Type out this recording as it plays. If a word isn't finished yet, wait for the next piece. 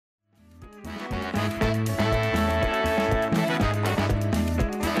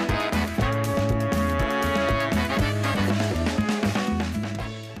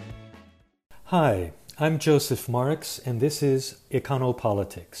Hi, I'm Joseph Marks, and this is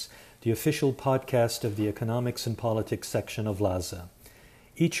Econopolitics, the official podcast of the Economics and Politics section of LASA.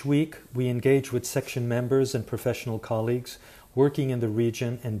 Each week, we engage with section members and professional colleagues working in the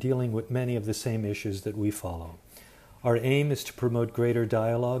region and dealing with many of the same issues that we follow. Our aim is to promote greater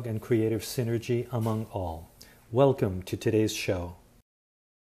dialogue and creative synergy among all. Welcome to today's show.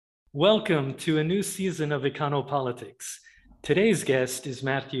 Welcome to a new season of Econopolitics. Today's guest is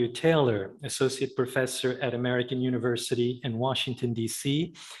Matthew Taylor, Associate Professor at American University in Washington,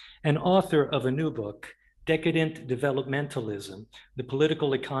 D.C., and author of a new book, Decadent Developmentalism, The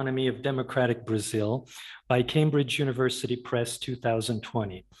Political Economy of Democratic Brazil, by Cambridge University Press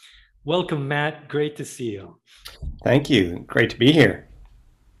 2020. Welcome, Matt. Great to see you. Thank you. Great to be here.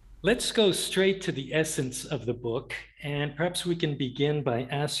 Let's go straight to the essence of the book, and perhaps we can begin by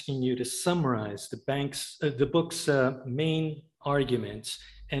asking you to summarize the book's main arguments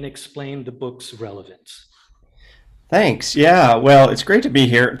and explain the book's relevance. Thanks. Yeah, well, it's great to be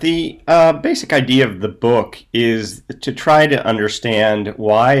here. The basic idea of the book is to try to understand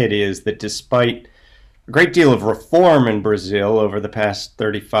why it is that despite a great deal of reform in Brazil over the past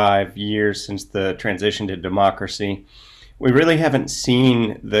 35 years since the transition to democracy, we really haven't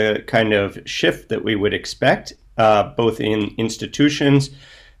seen the kind of shift that we would expect, both in institutions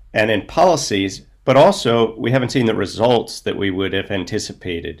and in policies, but also we haven't seen the results that we would have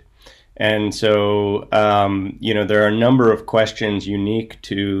anticipated. And so, there are a number of questions unique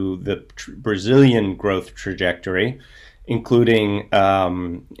to the Brazilian growth trajectory, including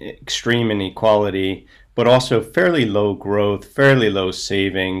extreme inequality, but also fairly low growth, fairly low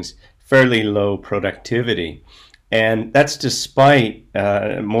savings, fairly low productivity. And that's despite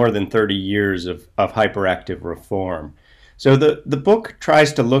more than 30 years of hyperactive reform. So the book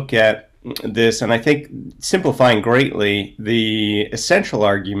tries to look at this, and I think simplifying greatly, the essential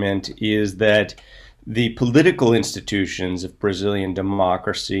argument is that the political institutions of Brazilian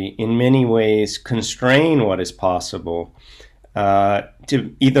democracy in many ways constrain what is possible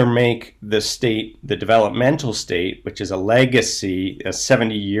to either make the state, the developmental state, which is a legacy, a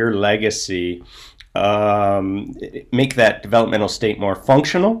 70-year legacy, make that developmental state more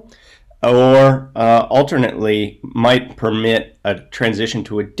functional, or alternately might permit a transition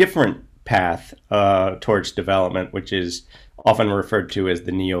to a different path towards development, which is often referred to as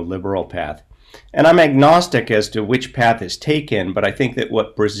the neoliberal path. And I'm agnostic as to which path is taken, but I think that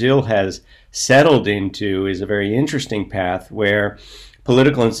what Brazil has settled into is a very interesting path where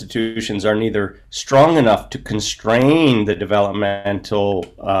political institutions are neither strong enough to constrain the developmental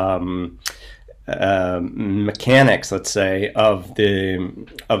mechanics, let's say, of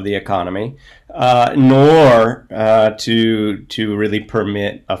the economy, nor to really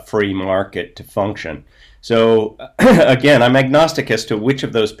permit a free market to function. So again, I'm agnostic as to which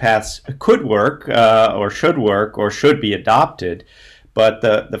of those paths could work, or should be adopted. But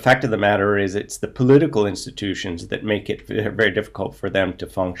the fact of the matter is, it's the political institutions that make it very difficult for them to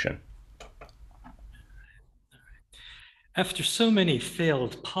function. After so many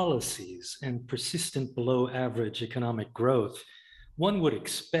failed policies and persistent below-average economic growth, one would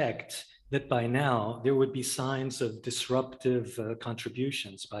expect that by now there would be signs of disruptive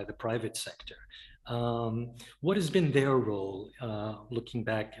contributions by the private sector. What has been their role looking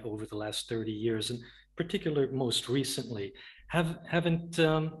back over the last 30 years, and particularly most recently? Haven't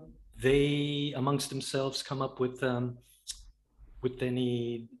they, amongst themselves, come up with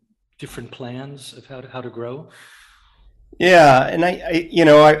any different plans of how to grow? Yeah, and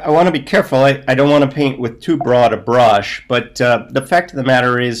I want to be careful. I don't want to paint with too broad a brush, but the fact of the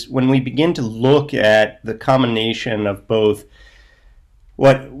matter is, when we begin to look at the combination of both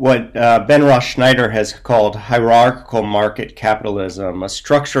what Ben Ross Schneider has called hierarchical market capitalism, a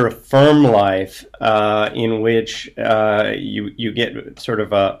structure of firm life in which you get sort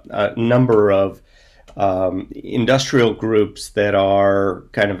of a number of industrial groups that are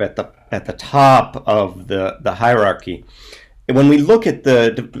kind of at the top of the hierarchy. And when we look at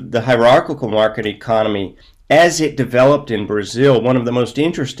the hierarchical market economy as it developed in Brazil, one of the most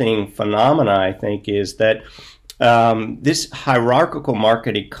interesting phenomena, I think, is that this hierarchical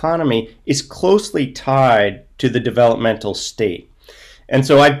market economy is closely tied to the developmental state. And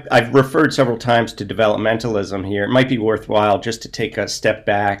so I've referred several times to developmentalism here. It might be worthwhile just to take a step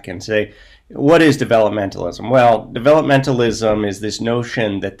back and say, what is developmentalism? Well, developmentalism is this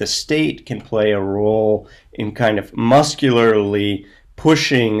notion that the state can play a role in kind of muscularly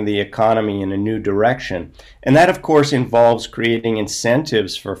pushing the economy in a new direction. And that, of course, involves creating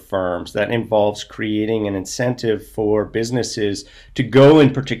incentives for firms. That involves creating an incentive for businesses to go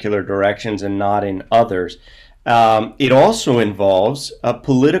in particular directions and not in others. It also involves a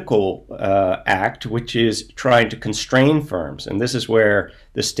political act, which is trying to constrain firms. And this is where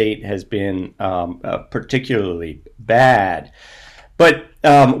the state has been particularly bad. But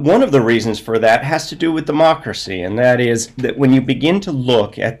one of the reasons for that has to do with democracy, and that is that when you begin to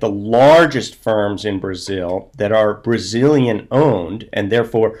look at the largest firms in Brazil that are Brazilian owned and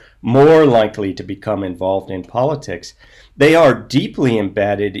therefore more likely to become involved in politics, they are deeply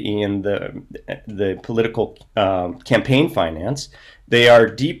embedded in the political campaign finance. They are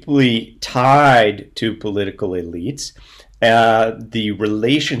deeply tied to political elites. The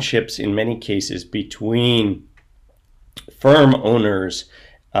relationships in many cases between firm owners,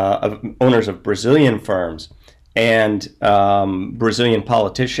 owners of Brazilian firms and Brazilian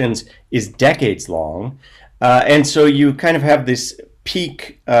politicians is decades long. And so you kind of have this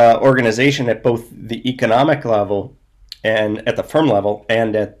peak organization at both the economic level and at the firm level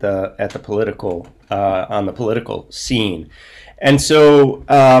and at the political on the political scene. And so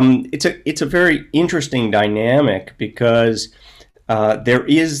it's a very interesting dynamic because there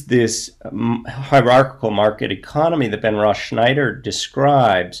is this hierarchical market economy that Ben Ross Schneider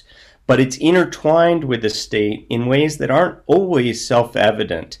describes, but it's intertwined with the state in ways that aren't always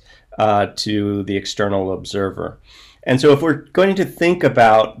self-evident to the external observer. And so if we're going to think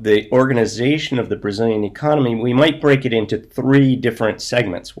about the organization of the Brazilian economy, we might break it into three different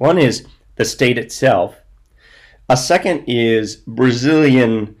segments. One is the state itself. A second is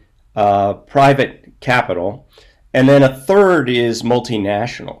Brazilian private capital. And then a third is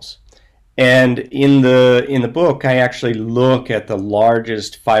multinationals. And in the book, I actually look at the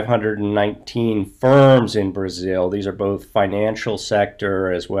largest 519 firms in Brazil. These are both financial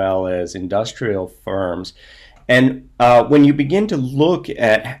sector as well as industrial firms. And when you begin to look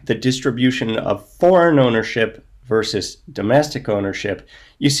at the distribution of foreign ownership versus domestic ownership,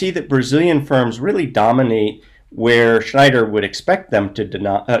 you see that Brazilian firms really dominate where Schneider would expect them to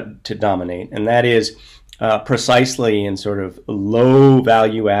dominate, and that is precisely in sort of low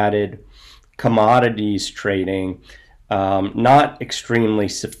value-added commodities trading, not extremely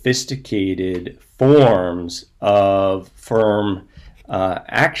sophisticated forms of firm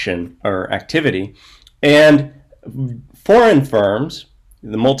action or activity. And foreign firms,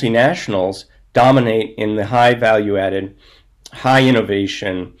 the multinationals, dominate in the high value-added, high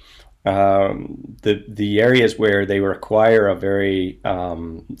innovation, the areas where they require a very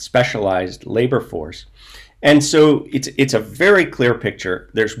specialized labor force. And so it's a very clear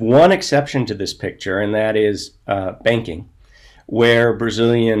picture. There's one exception to this picture, and that is banking, where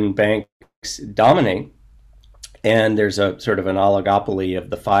Brazilian banks dominate. And there's a sort of an oligopoly of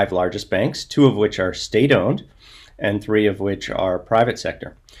the five largest banks, two of which are state-owned and three of which are private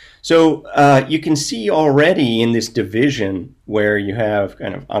sector. So you can see already in this division where you have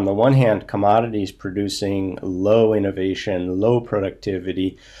kind of, on the one hand, commodities producing low innovation, low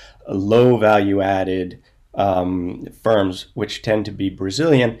productivity, low value-added firms, which tend to be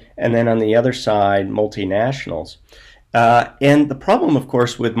Brazilian, and then on the other side, multinationals. And the problem, of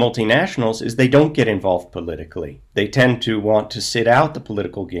course, with multinationals is they don't get involved politically. They tend to want to sit out the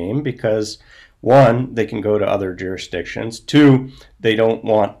political game because, one, they can go to other jurisdictions. Two, they don't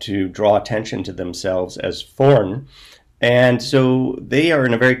want to draw attention to themselves as foreign. And so they are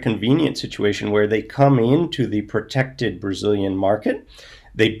in a very convenient situation where they come into the protected Brazilian market.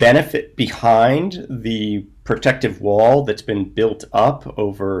 They benefit behind the protective wall that's been built up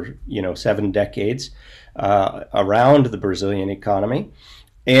over 7 decades around the Brazilian economy.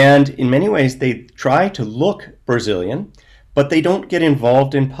 And in many ways, they try to look Brazilian, but they don't get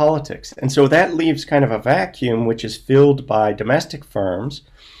involved in politics. And so that leaves kind of a vacuum, which is filled by domestic firms,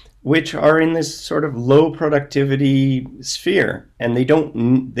 which are in this sort of low productivity sphere. And they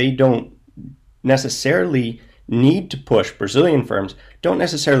don't necessarily need to push, Brazilian firms don't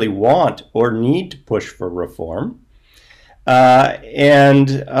necessarily want or need to push for reform. And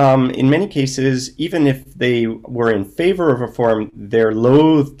in many cases, even if they were in favor of reform, they're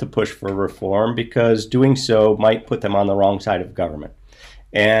loath to push for reform because doing so might put them on the wrong side of government.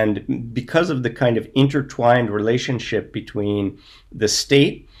 And because of the kind of intertwined relationship between the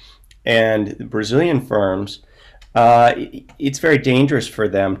state and the Brazilian firms, it's very dangerous for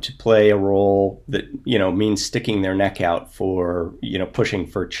them to play a role that means sticking their neck out for pushing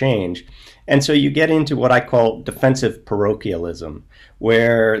for change. And so you get into what I call defensive parochialism,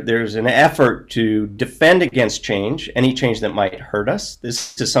 where there's an effort to defend against change, any change that might hurt us.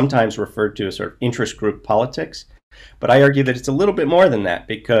 This is sometimes referred to as sort of interest group politics, but I argue that it's a little bit more than that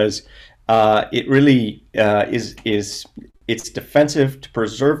because it really is it's defensive to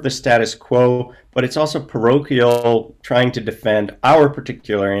preserve the status quo, but it's also parochial, trying to defend our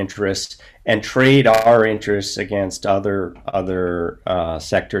particular interests and trade our interests against other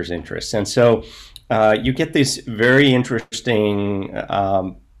sectors' interests. And so you get this very interesting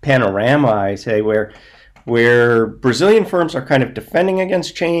panorama, I say, where Brazilian firms are kind of defending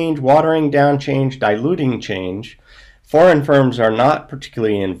against change, watering down change, diluting change. Foreign firms are not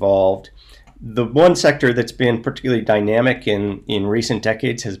particularly involved. The one sector that's been particularly dynamic in recent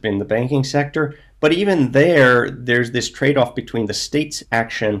decades has been the banking sector. But even there's this trade-off between the state's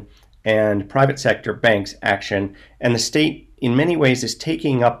action and private sector banks' action. And the state, in many ways, is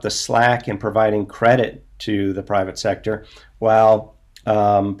taking up the slack and providing credit to the private sector, while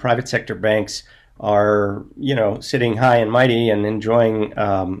private sector banks are, sitting high and mighty and enjoying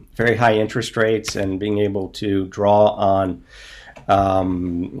very high interest rates and being able to draw on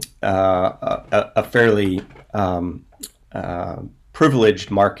a fairly privileged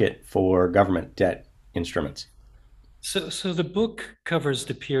market for government debt instruments. So the book covers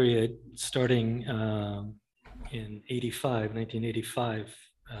the period starting in 1985.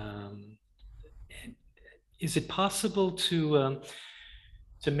 Is it possible to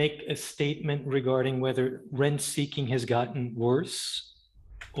make a statement regarding whether rent seeking has gotten worse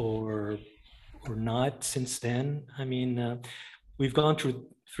or not since then? I mean, we've gone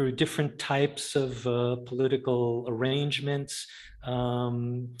through different types of political arrangements,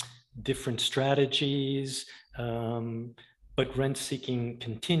 different strategies, but rent seeking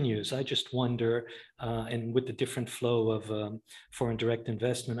continues. I just wonder, and with the different flow of foreign direct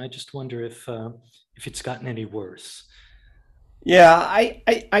investment, I just wonder if it's gotten any worse. Yeah,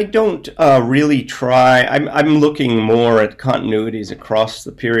 I don't really try. I'm looking more at continuities across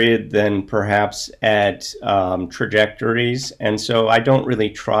the period than perhaps at trajectories, and so I don't really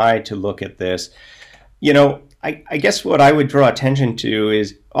try to look at this. I guess what I would draw attention to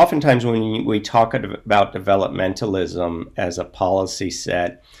is oftentimes when we talk about developmentalism as a policy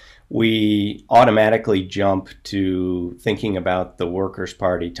set, we automatically jump to thinking about the Workers'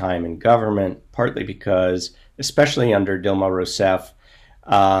 Party time in government, partly because, especially under Dilma Rousseff,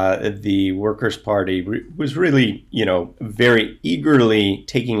 the Workers' Party was really, very eagerly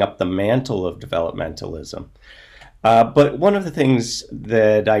taking up the mantle of developmentalism. But one of the things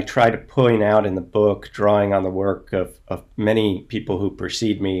that I try to point out in the book, drawing on the work of many people who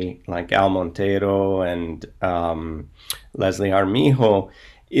precede me, like Al Monteiro and Leslie Armijo,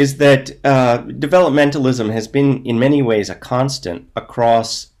 is that developmentalism has been in many ways a constant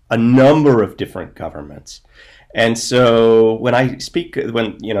across a number of different governments. And so when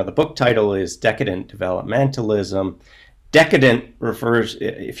the book title is Decadent Developmentalism, decadent refers,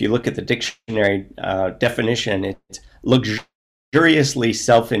 if you look at the dictionary definition, it's luxuriously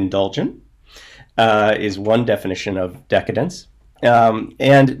self-indulgent, is one definition of decadence. And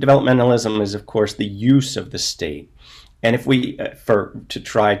developmentalism is, of course, the use of the state. And if to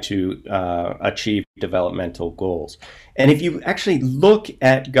try to achieve developmental goals. And if you actually look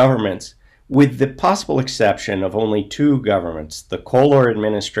at governments, with the possible exception of only two governments, the Collor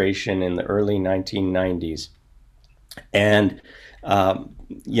administration in the early 1990s, and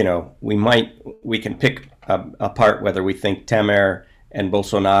we can pick apart whether we think Temer and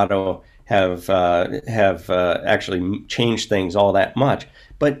Bolsonaro have actually changed things all that much,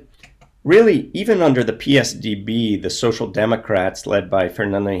 but really, even under the PSDB, the Social Democrats led by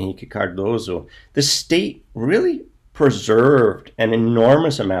Fernando Henrique Cardoso, the state really preserved an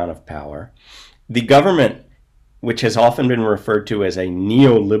enormous amount of power. The government, which has often been referred to as a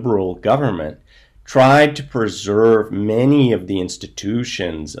neoliberal government, tried to preserve many of the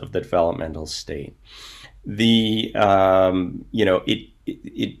institutions of the developmental state.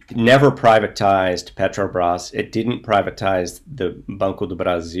 It never privatized Petrobras. It didn't privatize the Banco do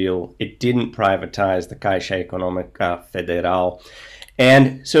Brasil. It didn't privatize the Caixa Econômica Federal.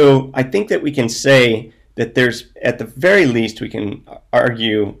 And so I think that we can say that there's, at the very least, we can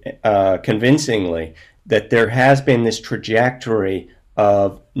argue convincingly that there has been this trajectory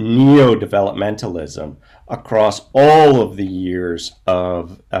of neo-developmentalism across all of the years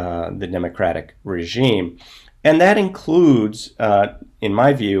of the democratic regime. And that includes, in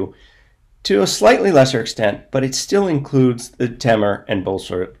my view, to a slightly lesser extent, but it still includes the Temer and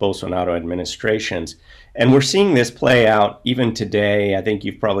Bolsonaro administrations. And we're seeing this play out even today. I think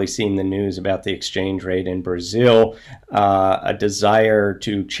you've probably seen the news about the exchange rate in Brazil, a desire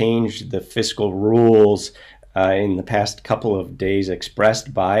to change the fiscal rules in the past couple of days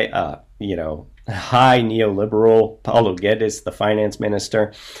expressed by, high neoliberal Paulo Guedes, the finance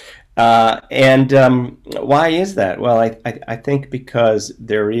minister. Why is that? Well, I think because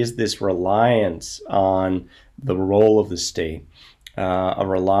there is this reliance on the role of the state, a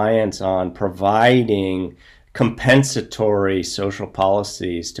reliance on providing compensatory social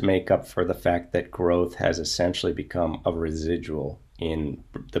policies to make up for the fact that growth has essentially become a residual in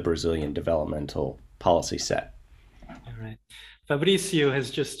the Brazilian developmental policy set. All right. Fabricio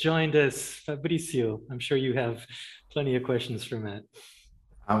has just joined us. Fabricio, I'm sure you have plenty of questions for Matt.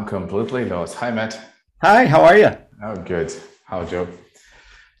 I'm completely lost. Hi, Matt. Hi, how are you? Oh, good. How, Joe?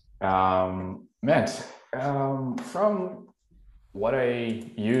 Matt, from what I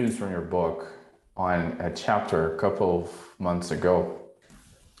used from your book on a chapter a couple of months ago,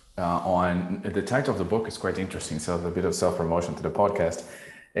 on the title of the book is quite interesting. So a bit of self-promotion to the podcast.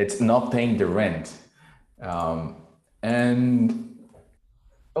 It's Not Paying the Rent. And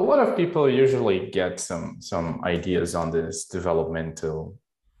a lot of people usually get some ideas on this developmental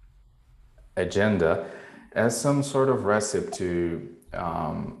agenda as some sort of recipe to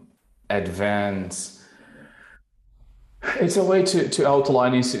advance. It's a way to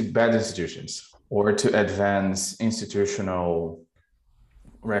outline bad institutions or to advance institutional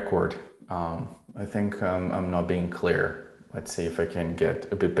record. I think I'm not being clear. Let's see if I can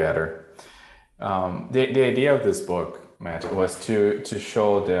get a bit better. The idea of this book, Matt, was to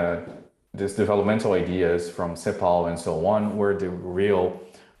show that these developmental ideas from CEPAL and so on were the real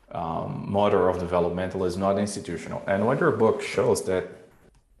motor of developmentalism, not institutional. And what your book shows that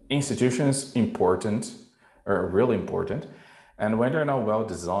institutions are really important, and when they're not well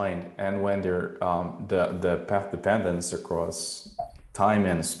designed, and when they're the path dependence across time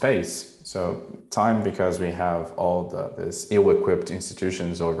and space. So time because we have all this ill-equipped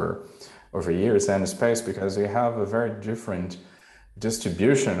institutions over years, and space because we have a very different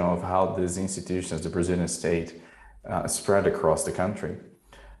distribution of how these institutions, the Brazilian state, spread across the country.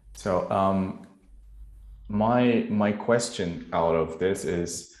 So my question out of this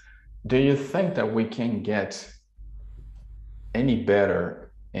is, do you think that we can get any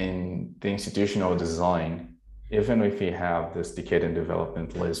better in the institutional design, even if we have this decadent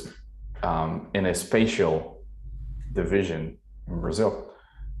developmentalism in a spatial division in Brazil?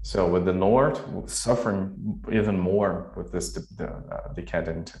 So with the North suffering even more with this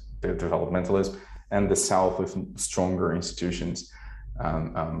decadent developmentalism, and the South with stronger institutions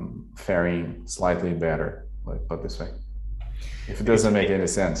faring slightly better, let's put it this way. If it doesn't make any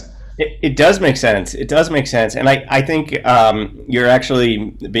sense. It does make sense. It does make sense. And I think you're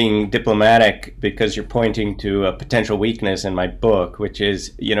actually being diplomatic because you're pointing to a potential weakness in my book, which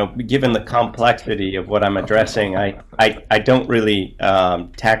is, given the complexity of what I'm addressing, I don't really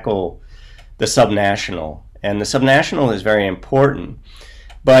tackle the subnational. And the subnational is very important.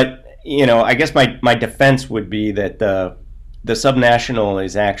 But, I guess my defense would be that the subnational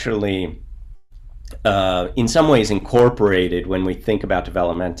is actually in some ways incorporated when we think about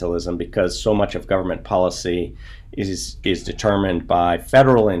developmentalism, because so much of government policy is determined by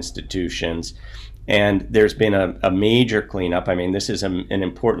federal institutions, and there's been a major cleanup. I mean, this is an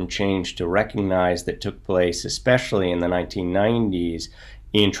important change to recognize that took place, especially in the 1990s,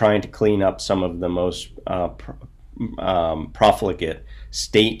 in trying to clean up some of the most profligate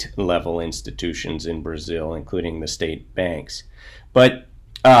state-level institutions in Brazil, including the state banks. But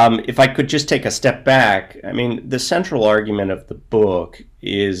if I could just take a step back, I mean, the central argument of the book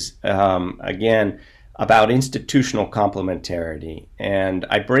is, again, about institutional complementarity. And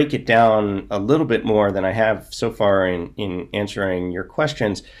I break it down a little bit more than I have so far in answering your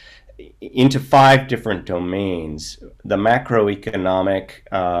questions into 5 different domains: the macroeconomic,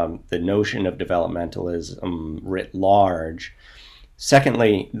 the notion of developmentalism writ large.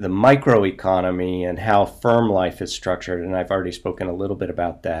 Secondly, the microeconomy and how firm life is structured, and I've already spoken a little bit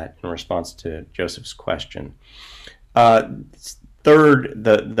about that in response to Joseph's question. Third,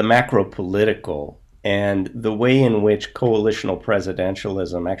 the macro-political, and the way in which coalitional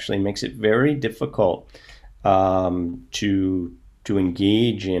presidentialism actually makes it very difficult to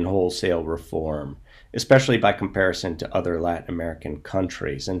engage in wholesale reform, especially by comparison to other Latin American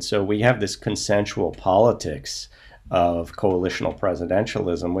countries. And so we have this consensual politics of coalitional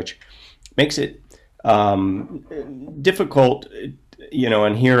presidentialism, which makes it difficult,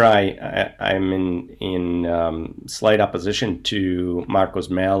 and here I'm in slight opposition to Marcos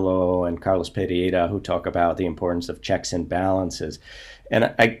Melo and Carlos Pereira, who talk about the importance of checks and balances.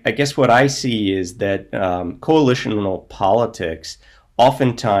 And I guess what I see is that coalitional politics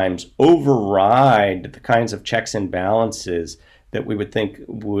oftentimes override the kinds of checks and balances that we would think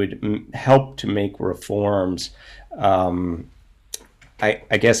would help to make reforms, I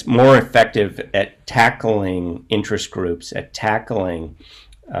guess, more effective at tackling interest groups, at tackling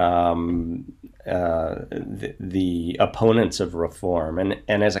the opponents of reform,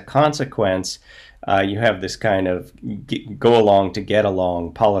 and as a consequence, you have this kind of go along to get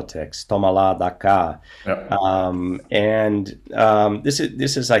along politics, toma lá, dá cá.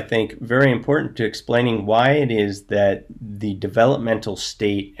 This is, I think, very important to explaining why it is that the developmental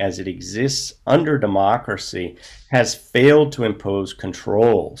state as it exists under democracy has failed to impose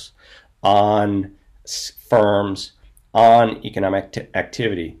controls on firms, on economic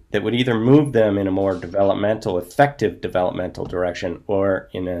activity that would either move them in a more developmental, effective developmental direction or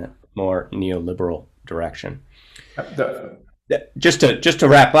in a more neoliberal direction. Just to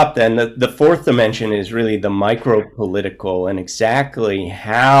wrap up then, the fourth dimension is really the micro-political and exactly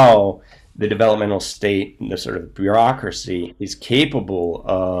how the developmental state, the sort of bureaucracy, is capable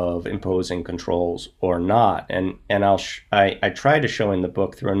of imposing controls or not. And I try to show in the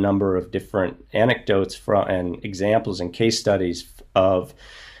book through a number of different anecdotes and examples and case studies of,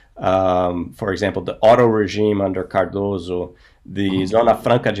 for example, the auto regime under Cardoso, the Zona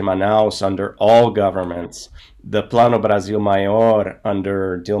Franca de Manaus under all governments, the Plano Brasil Maior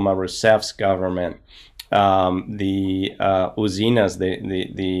under Dilma Rousseff's government, the usinas,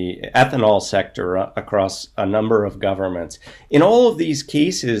 the ethanol sector across a number of governments. In all of these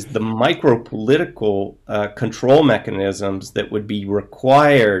cases, the micro-political control mechanisms that would be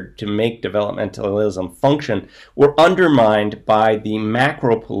required to make developmentalism function were undermined by the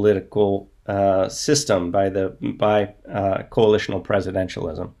macro-political system, by coalitional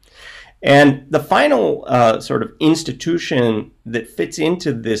presidentialism. And the final sort of institution that fits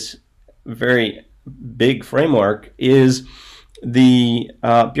into this very big framework is the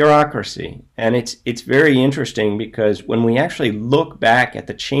bureaucracy. And it's very interesting because when we actually look back at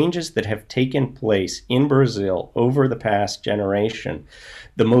the changes that have taken place in Brazil over the past generation,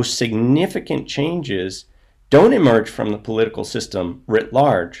 the most significant changes don't emerge from the political system writ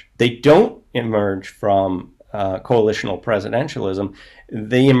large. They don't emerge from coalitional presidentialism.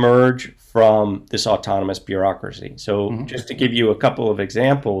 They emerge from this autonomous bureaucracy. So just to give you a couple of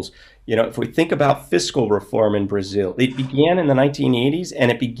examples, if we think about fiscal reform in Brazil, it began in the 1980s and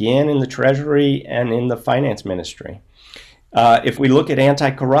it began in the Treasury and in the Finance Ministry. If we look at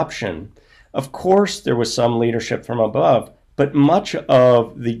anti-corruption, of course there was some leadership from above, but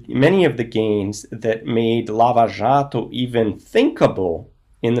many of the gains that made Lava Jato even thinkable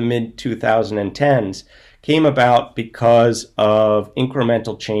in the mid-2010s came about because of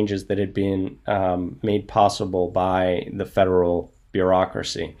incremental changes that had been made possible by the federal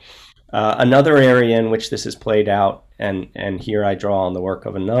bureaucracy. Another area in which this is played out, and here I draw on the work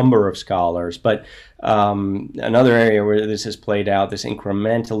of a number of scholars, but another area where this is played out, this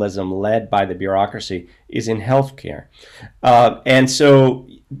incrementalism led by the bureaucracy, is in healthcare. And so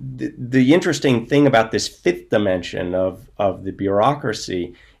the interesting thing about this fifth dimension of the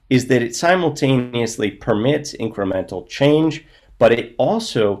bureaucracy is that it simultaneously permits incremental change, but it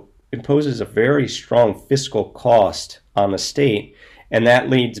also imposes a very strong fiscal cost on the state. And that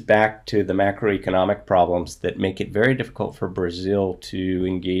leads back to the macroeconomic problems that make it very difficult for Brazil to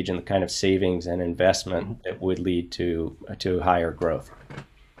engage in the kind of savings and investment that would lead to higher growth.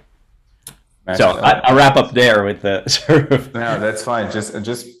 So I'll wrap up there with the sort of... No, that's fine. Just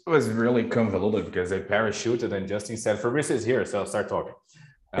was really convoluted because I parachuted and Justin said, Fabrice is here, so I'll start talking.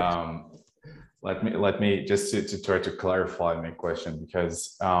 Let me just to try to clarify my question,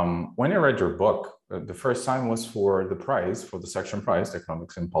 because when I read your book, the first time was for the prize, for the section prize, the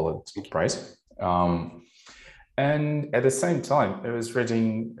Economics and Politics prize. And at the same time, I was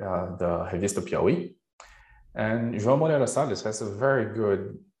reading the Revista Piauí, and João Moreira Salles has a very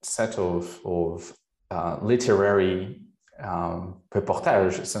good set of literary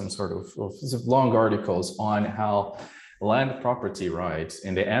reportage, some sort of long articles on how land property rights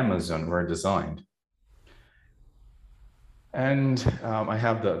in the Amazon were designed. And I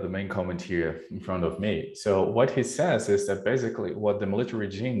have the main comment here in front of me. So what he says is that basically what the military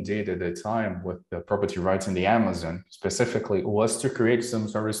regime did at the time with the property rights in the Amazon specifically was to create some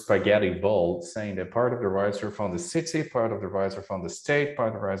sort of spaghetti bowl, saying that part of the rights are from the city, part of the rights are from the state, part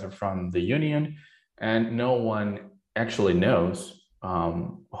of the rights are from the union, and no one actually knows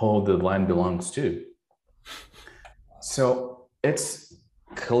who the land belongs to. So it's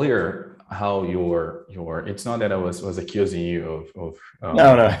clear how your it's not that I was accusing you of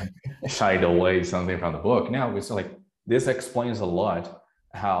no. shied away something from the book. Now it's like this explains a lot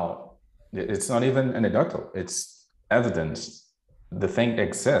how it's not even anecdotal, it's evidence. The thing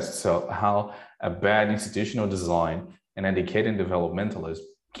exists. So how a bad institutional design and a decadent developmentalism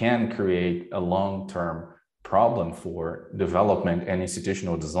can create a long-term problem for development and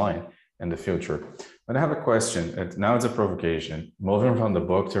institutional design. in the future. But I have a question. Now it's a provocation. Moving from the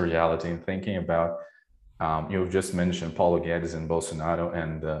book to reality and thinking about, you've just mentioned Paulo Guedes and Bolsonaro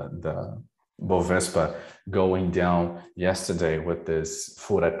and the Bovespa going down yesterday with this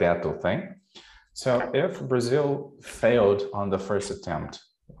fura-teto thing. So if Brazil failed on the first attempt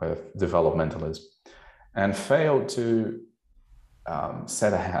with developmentalism and failed to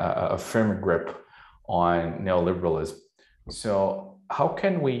set a firm grip on neoliberalism, so how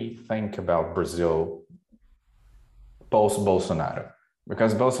can we think about Brazil post-Bolsonaro?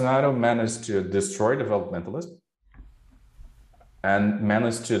 Because Bolsonaro managed to destroy developmentalism and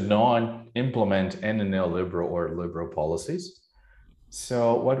managed to not implement any neoliberal or liberal policies.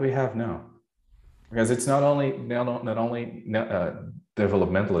 So what do we have now? Because it's not only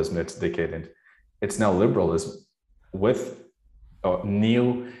developmentalism that's decadent, it's neoliberalism with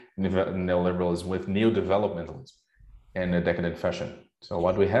new neoliberalism with new developmentalism in a decadent fashion. So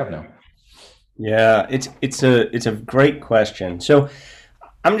what do we have now? Yeah, it's a great question. So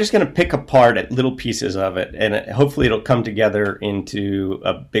I'm just going to pick apart at little pieces of it, and hopefully it'll come together into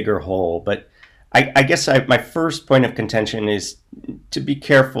a bigger whole. But I guess my first point of contention is to be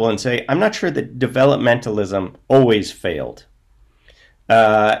careful and say I'm not sure that developmentalism always failed.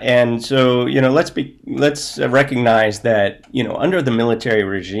 And so, let's recognize that, under the military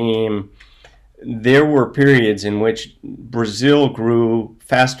regime, there were periods in which Brazil grew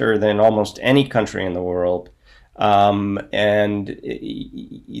faster than almost any country in the world. And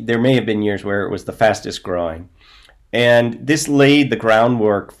there may have been years where it was the fastest growing. And this laid the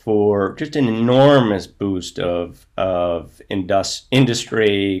groundwork for just an enormous boost of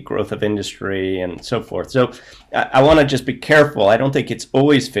industry, growth of industry, and so forth. So I want to just be careful. I don't think it's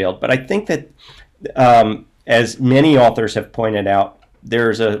always failed, but I think that, as many authors have pointed out,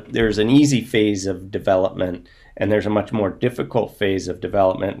 there's an easy phase of development, and there's a much more difficult phase of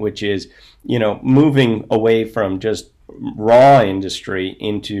development, which is, moving away from just raw industry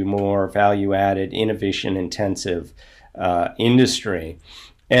into more value-added, innovation-intensive industry.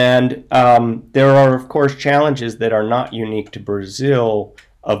 And there are, of course, challenges that are not unique to Brazil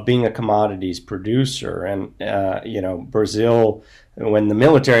of being a commodities producer. And, Brazil, when the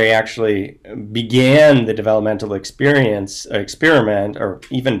military actually began the developmental experiment, or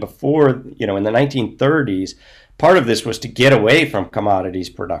even before, in the 1930s, part of this was to get away from commodities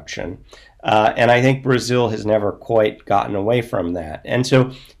production. And I think Brazil has never quite gotten away from that. And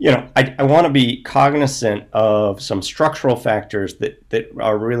so, I want to be cognizant of some structural factors that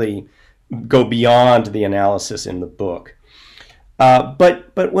are really go beyond the analysis in the book.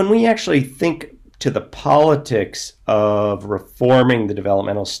 But when we actually think to the politics of reforming the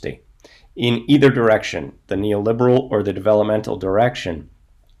developmental state in either direction, the neoliberal or the developmental direction,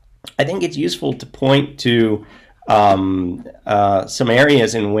 I think it's useful to point to some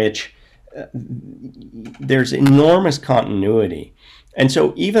areas in which there's enormous continuity. And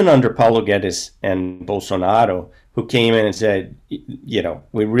so even under Paulo Guedes and Bolsonaro, who came in and said,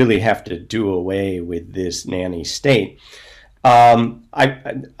 we really have to do away with this nanny state,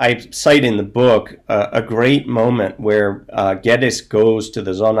 I cite in the book a great moment where Guedes goes to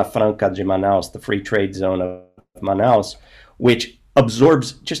the Zona Franca de Manaus, the free trade zone of Manaus, which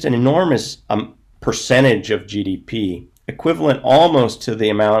absorbs just an enormous percentage of GDP, equivalent almost to the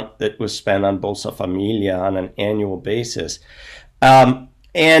amount that was spent on Bolsa Familia on an annual basis. And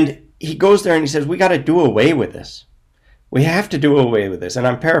he goes there and he says, we got to do away with this. We have to do away with this. And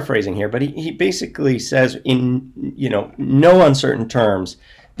I'm paraphrasing here, but he basically says in no uncertain terms,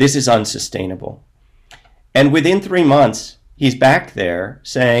 this is unsustainable. And within 3 months, he's back there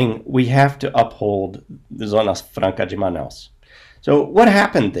saying we have to uphold the Zona Franca de Manaus. So what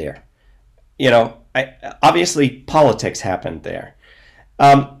happened there? Obviously politics happened there.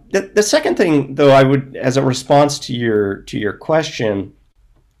 The second thing, though, I would, as a response to your question,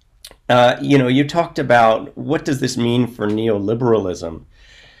 you talked about what does this mean for neoliberalism.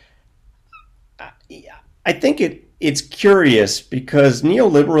 I think it's curious because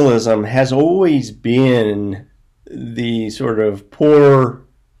neoliberalism has always been the sort of poor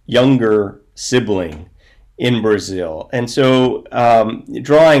younger sibling in Brazil. And so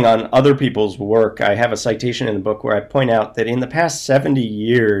drawing on other people's work, I have a citation in the book where I point out that in the past 70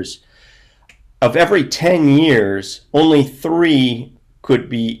 years, of every 10 years, only 3 could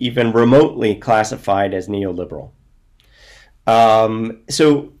be even remotely classified as neoliberal.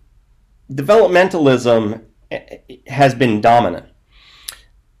 So developmentalism has been dominant.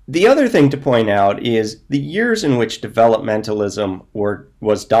 The other thing to point out is the years in which developmentalism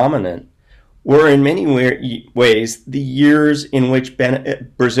was dominant were in many ways the years in which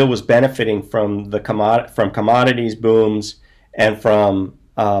Brazil was benefiting from from commodities booms and from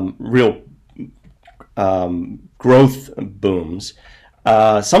real growth booms,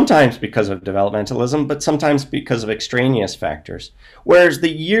 sometimes because of developmentalism, but sometimes because of extraneous factors. Whereas the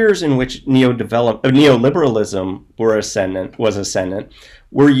years in which neoliberalism was ascendant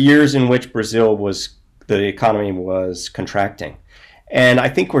were years in which the economy was contracting. And I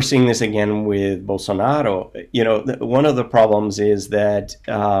think we're seeing this again with Bolsonaro. One of the problems is that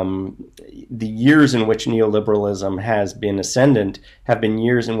the years in which neoliberalism has been ascendant have been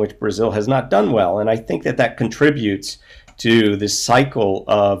years in which Brazil has not done well. And I think that contributes to this cycle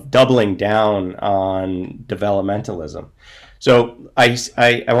of doubling down on developmentalism. So I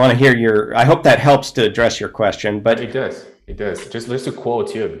want to hear I hope that helps to address your question. But it does. Just to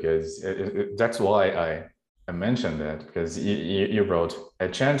quote you, because that's why I mentioned that, because you wrote, a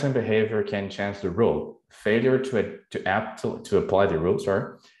change in behavior can change the rule. Failure to apply the rule,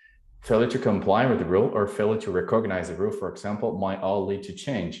 failure to comply with the rule, or failure to recognize the rule, for example, might all lead to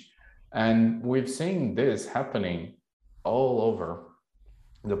change. And we've seen this happening all over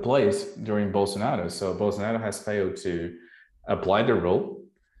the place during Bolsonaro. So Bolsonaro has failed to apply the rule.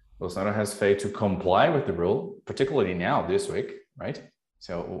 Bolsonaro has failed to comply with the rule, particularly now this week, right?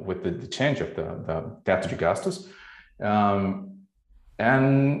 So with the change of the teto de gastos,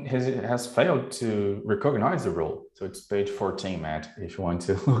 and has failed to recognize the rule. So it's page 14, Matt, if you want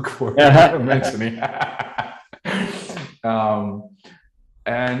to look for mentioning.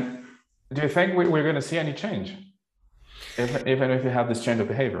 And do you think we're going to see any change, even if you have this change of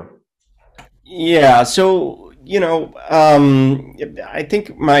behavior? Yeah. So I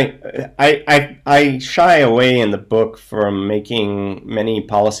think I shy away in the book from making many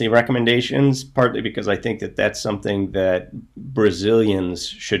policy recommendations, partly because I think that's something that Brazilians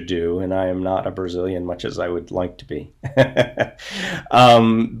should do, and I am not a Brazilian, much as I would like to be. But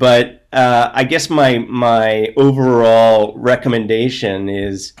I guess my overall recommendation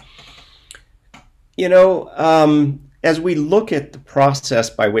is, as we look at the process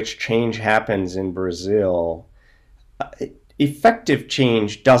by which change happens in Brazil, effective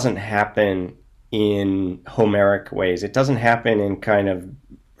change doesn't happen in Homeric ways. It doesn't happen in kind of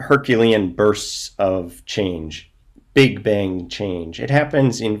Herculean bursts of change, big bang change. It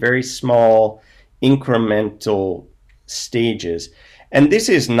happens in very small, incremental stages. And this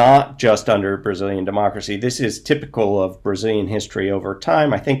is not just under Brazilian democracy. This is typical of Brazilian history over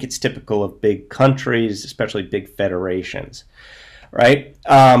time. I think it's typical of big countries, especially big federations, right?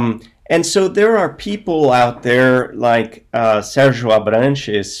 And so there are people out there like Sergio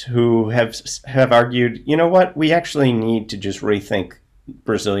Abranches who have argued, you know what, we actually need to just rethink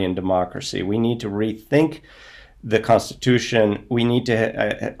Brazilian democracy. We need to rethink the Constitution. We need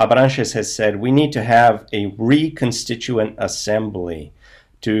to, Abranches has said, we need to have a reconstituent assembly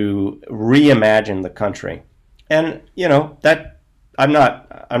to reimagine the country. And, that I'm not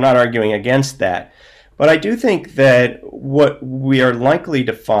arguing against that. But I do think that what we are likely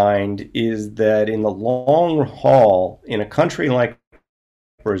to find is that in the long haul, in a country like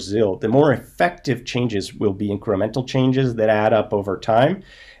Brazil, the more effective changes will be incremental changes that add up over time,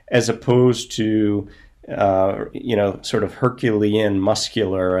 as opposed to sort of Herculean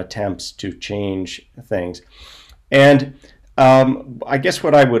muscular attempts to change things. And I guess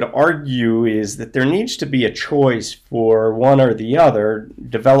what I would argue is that there needs to be a choice for one or the other.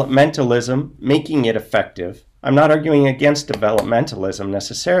 Developmentalism, making it effective. I'm not arguing against developmentalism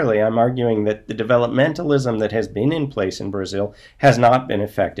necessarily. I'm arguing that the developmentalism that has been in place in Brazil has not been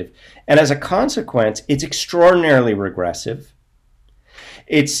effective. And as a consequence, it's extraordinarily regressive.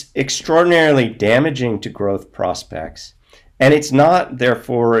 It's extraordinarily damaging to growth prospects, and it's not,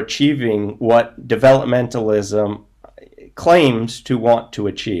 therefore, achieving what developmentalism claims to want to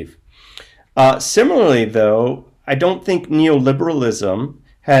achieve. Similarly, though, I don't think neoliberalism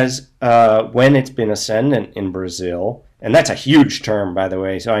has, when it's been ascendant in Brazil, and that's a huge term, by the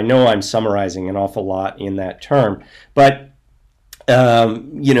way, so I know I'm summarizing an awful lot in that term, but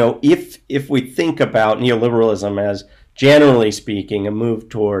if we think about neoliberalism as, generally speaking, a move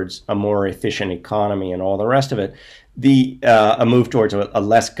towards a more efficient economy and all the rest of it, a move towards a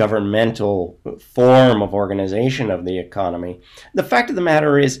less governmental form of organization of the economy. The fact of the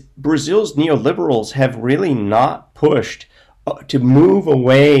matter is, Brazil's neoliberals have really not pushed to move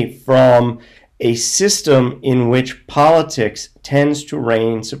away from a system in which politics tends to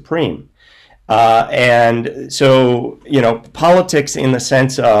reign supreme. And so, politics in the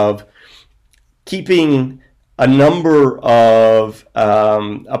sense of keeping a number of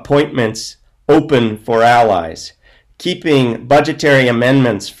appointments open for allies, keeping budgetary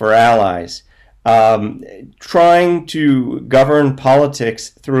amendments for allies, trying to govern politics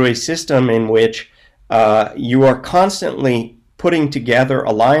through a system in which you are constantly putting together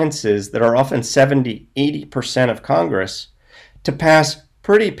alliances that are often 70, 80% of Congress to pass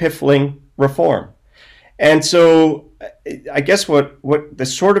pretty piffling reform. And so I guess what the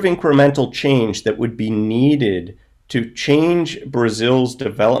sort of incremental change that would be needed to change Brazil's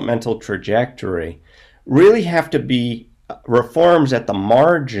developmental trajectory really have to be reforms at the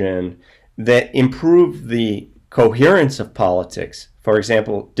margin that improve the coherence of politics, for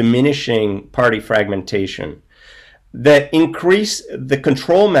example, diminishing party fragmentation, that increase the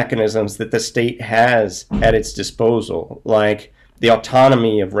control mechanisms that the state has at its disposal, like the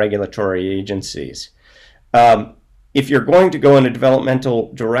autonomy of regulatory agencies. If you're going to go in a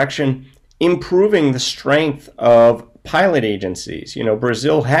developmental direction, improving the strength of pilot agencies. You know,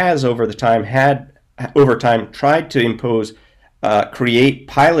 Brazil has over time tried to impose, create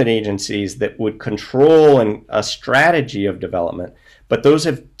pilot agencies that would control a strategy of development, but those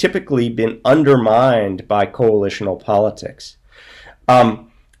have typically been undermined by coalitional politics. And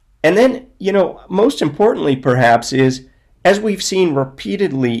then, you know, most importantly, perhaps, is as we've seen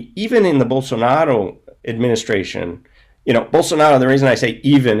repeatedly, even in the Bolsonaro administration, you know, Bolsonaro, the reason I say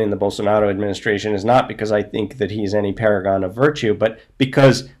even in the Bolsonaro administration is not because I think that he's any paragon of virtue, but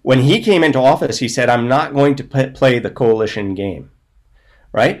because when he came into office, he said, I'm not going to play the coalition game,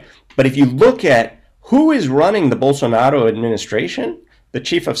 right? But if you look at who is running the Bolsonaro administration, the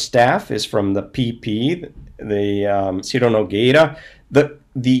chief of staff is from the PP, the Ciro Nogueira,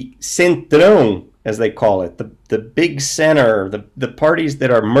 the Centrão, as they call it, the big center, the parties that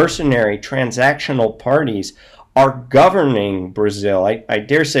are mercenary, transactional parties are governing Brazil. I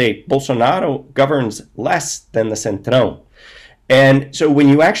dare say Bolsonaro governs less than the Centrão. And so when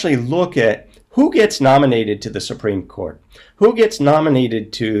you actually look at who gets nominated to the Supreme Court, who gets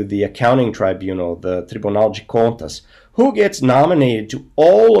nominated to the accounting tribunal, the Tribunal de Contas, who gets nominated to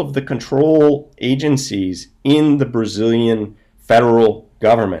all of the control agencies in the Brazilian federal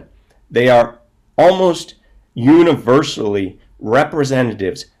government, they are almost universally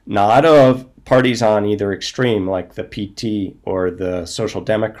representatives, not of parties on either extreme like the PT or the Social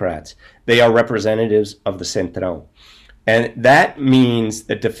Democrats. They are representatives of the Centrão. And that means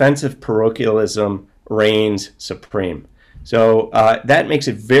that defensive parochialism reigns supreme. So that makes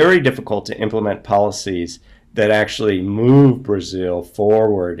it very difficult to implement policies that actually move Brazil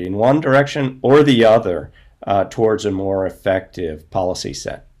forward in one direction or the other towards a more effective policy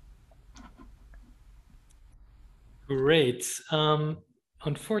set. Great.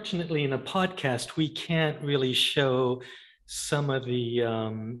 Unfortunately, in a podcast, we can't really show some of the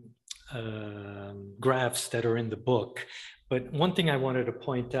graphs that are in the book. But one thing I wanted to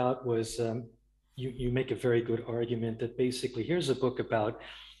point out was you make a very good argument that basically here's a book about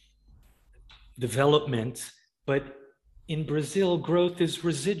development, but in Brazil, growth is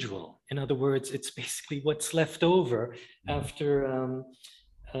residual. In other words, it's basically what's left over after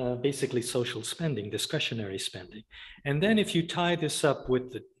basically social spending, discretionary spending. And then if you tie this up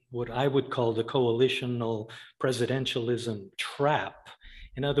with what I would call the coalitional presidentialism trap,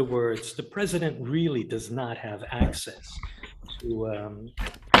 in other words, the president really does not have access to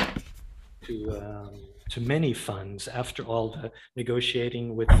many funds after all the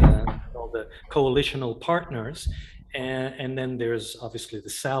negotiating with all the coalitional partners. And then there's obviously the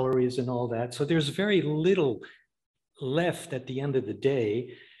salaries and all that. So there's very little left at the end of the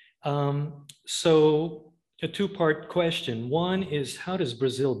day. So a two-part question. One is, how does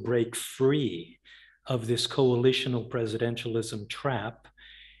Brazil break free of this coalitional presidentialism trap?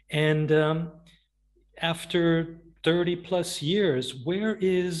 And after 30 plus years, where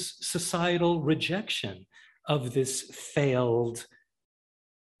is societal rejection of this failed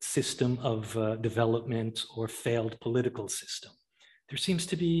system of development or failed political system? There seems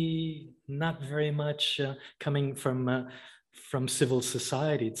to be not very much coming from civil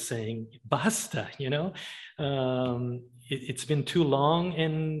society. It's saying, basta, you know? It's been too long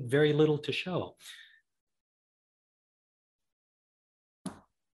and very little to show.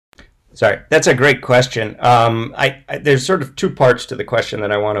 Sorry, that's a great question. There's sort of two parts to the question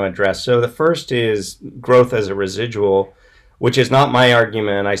that I want to address. So the first is growth as a residual, which is not my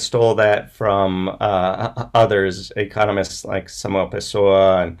argument. I stole that from others, economists like Samuel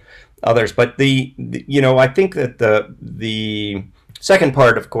Pessoa and others. But I think that the second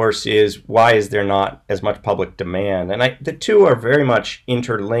part, of course, is why is there not as much public demand? And the two are very much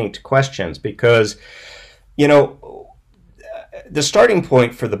interlinked questions because, you know, the starting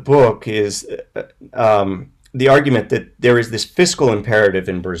point for the book is the argument that there is this fiscal imperative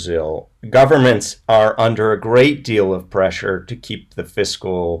in Brazil. Governments are under a great deal of pressure to keep the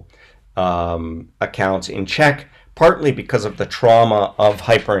fiscal accounts in check, partly because of the trauma of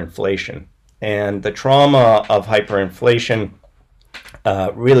hyperinflation. And the trauma of hyperinflation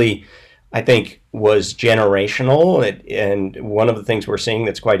really, I think, was generational. And one of the things we're seeing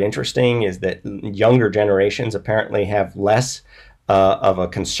that's quite interesting is that younger generations apparently have less of a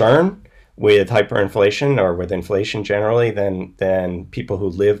concern with hyperinflation or with inflation generally than people who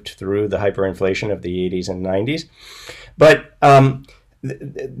lived through the hyperinflation of the 80s and 90s. But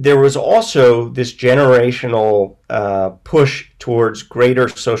there was also this generational push towards greater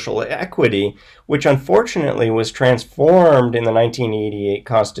social equity, which unfortunately was transformed in the 1988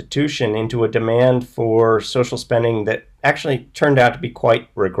 Constitution into a demand for social spending that actually turned out to be quite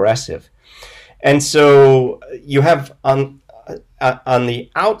regressive. And so you have on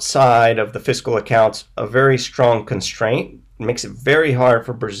the outside of the fiscal accounts a very strong constraint. It makes it very hard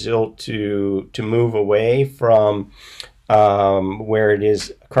for Brazil to move away from where it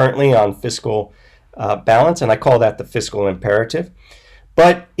is currently on fiscal balance, and I call that the fiscal imperative.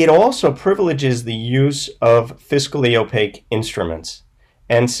 But it also privileges the use of fiscally opaque instruments.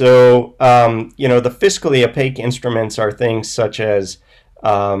 And so, the fiscally opaque instruments are things such as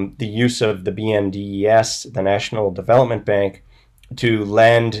the use of the BNDES, the National Development Bank, to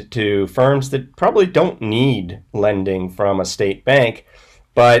lend to firms that probably don't need lending from a state bank,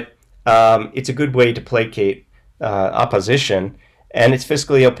 but it's a good way to placate opposition, and it's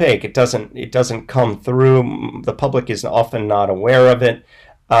fiscally opaque. It doesn't come through. The public is often not aware of it,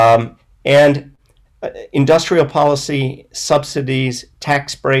 and industrial policy, subsidies,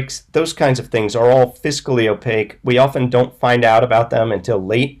 tax breaks, those kinds of things are all fiscally opaque. We often don't find out about them until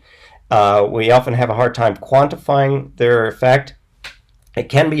late. We often have a hard time quantifying their effect. It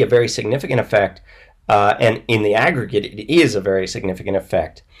can be a very significant effect, and in the aggregate, it is a very significant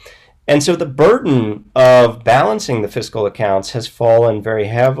effect. And so the burden of balancing the fiscal accounts has fallen very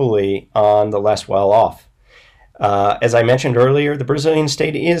heavily on the less well-off. As I mentioned earlier, the Brazilian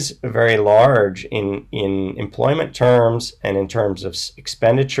state is very large in employment terms and in terms of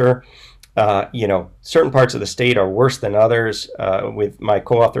expenditure. Certain parts of the state are worse than others. With my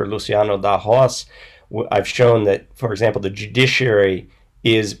co-author Luciano da Hoz, I've shown that, for example, the judiciary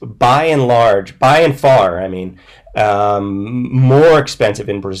is by and far, more expensive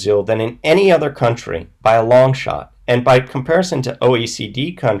in Brazil than in any other country by a long shot. And by comparison to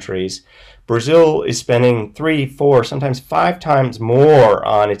OECD countries, Brazil is spending 3, 4, sometimes 5 times more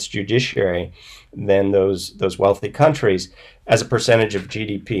on its judiciary than those wealthy countries as a percentage of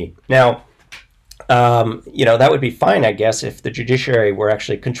GDP. Now, that would be fine, I guess, if the judiciary were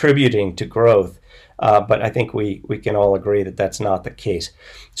actually contributing to growth. But I think we can all agree that that's not the case.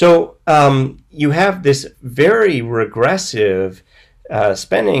 So you have this very regressive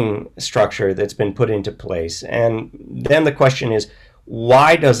spending structure that's been put into place. And then the question is,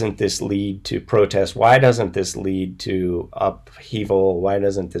 why doesn't this lead to protest? Why doesn't this lead to upheaval? Why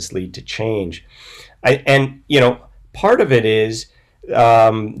doesn't this lead to change? Part of it is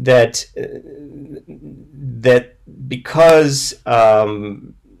that because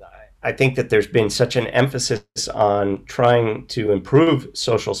I think that there's been such an emphasis on trying to improve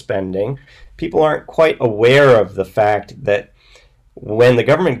social spending, people aren't quite aware of the fact that when the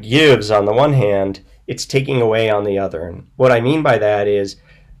government gives on the one hand, it's taking away on the other. And what I mean by that is,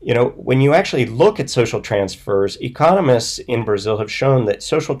 when you actually look at social transfers, economists in Brazil have shown that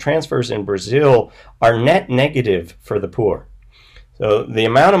social transfers in Brazil are net negative for the poor. So the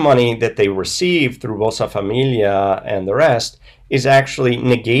amount of money that they receive through Bolsa Familia and the rest is actually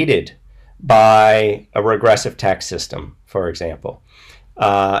negated by a regressive tax system, for example,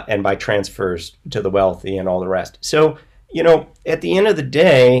 and by transfers to the wealthy and all the rest. So, at the end of the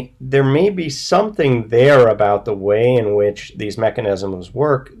day, there may be something there about the way in which these mechanisms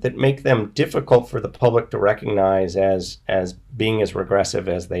work that make them difficult for the public to recognize as being as regressive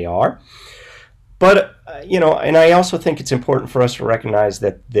as they are. But, and I also think it's important for us to recognize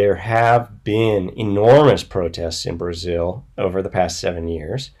that there have been enormous protests in Brazil over the past 7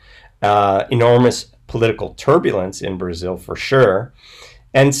 years, enormous political turbulence in Brazil for sure.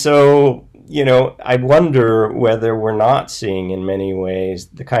 And so, I wonder whether we're not seeing in many ways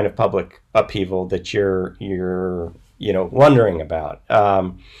the kind of public upheaval that you're wondering about.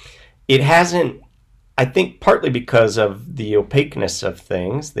 It hasn't, I think, partly because of the opaqueness of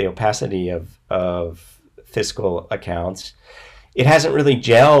things, the opacity of fiscal accounts. It hasn't really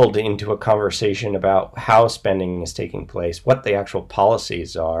gelled into a conversation about how spending is taking place, what the actual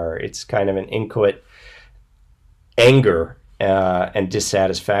policies are. It's kind of an inchoate anger and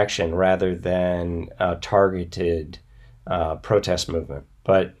dissatisfaction rather than a targeted protest movement.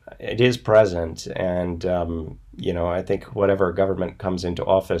 But it is present, and I think whatever government comes into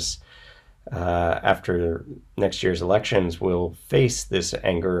office after next year's elections will face this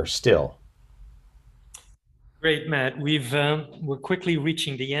anger still. Great, Matt. We're quickly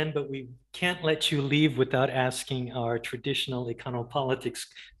reaching the end, but we can't let you leave without asking our traditional econopolitics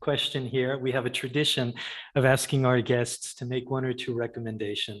question here. We have a tradition of asking our guests to make one or two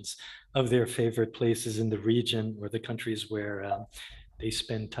recommendations of their favorite places in the region or the countries where they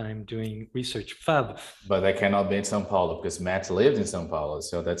spend time doing research. Fab. But I cannot be in São Paulo because Matt lived in São Paulo,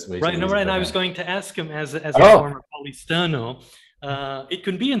 so that's way Right, too no, easy right. And for I was him. going to ask him as a Oh, former Paulistano. It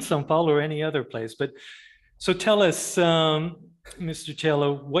can be in São Paulo or any other place, but so tell us, Mr.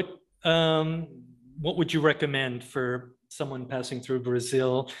 Cello, what would you recommend for someone passing through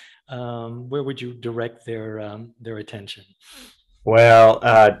Brazil? Where would you direct their attention? well,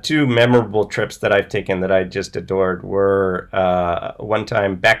 two memorable trips that I've taken that I just adored were one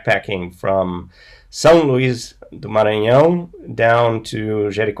time backpacking from São Luís do Maranhão down to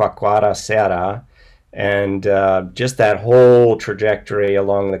Jericoacoara, Ceará. And just that whole trajectory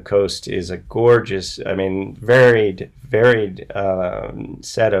along the coast is a gorgeous, I mean, varied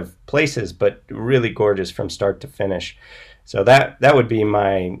set of places, but really gorgeous from start to finish. So that would be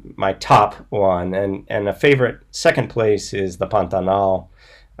my top one, and a favorite second place is the Pantanal.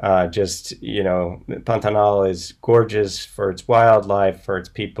 Pantanal is gorgeous for its wildlife, for its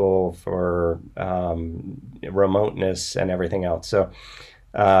people, for remoteness and everything else. So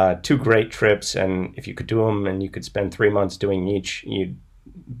two great trips, and if you could do them and you could spend 3 months doing each, you'd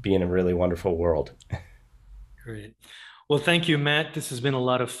be in a really wonderful world. Great. Well, thank you, Matt. This has been a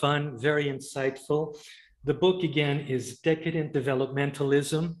lot of fun, very insightful. The book, again, is Decadent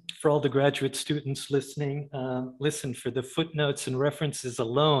Developmentalism. For all the graduate students listening, listen, for the footnotes and references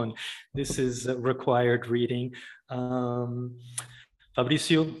alone, this is required reading.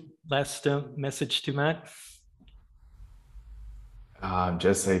 Fabricio, last message to Matt?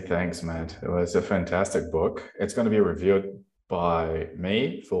 Just say thanks, Matt. It was a fantastic book. It's going to be reviewed by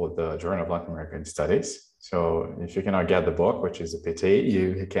me for the Journal of Latin American Studies. So if you cannot get the book, which is a pity,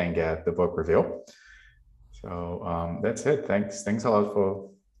 you can get the book review. So that's it. Thanks a lot for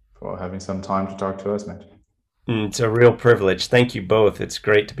having some time to talk to us, Matt. It's a real privilege. Thank you both. It's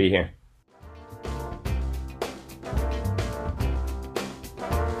great to be here.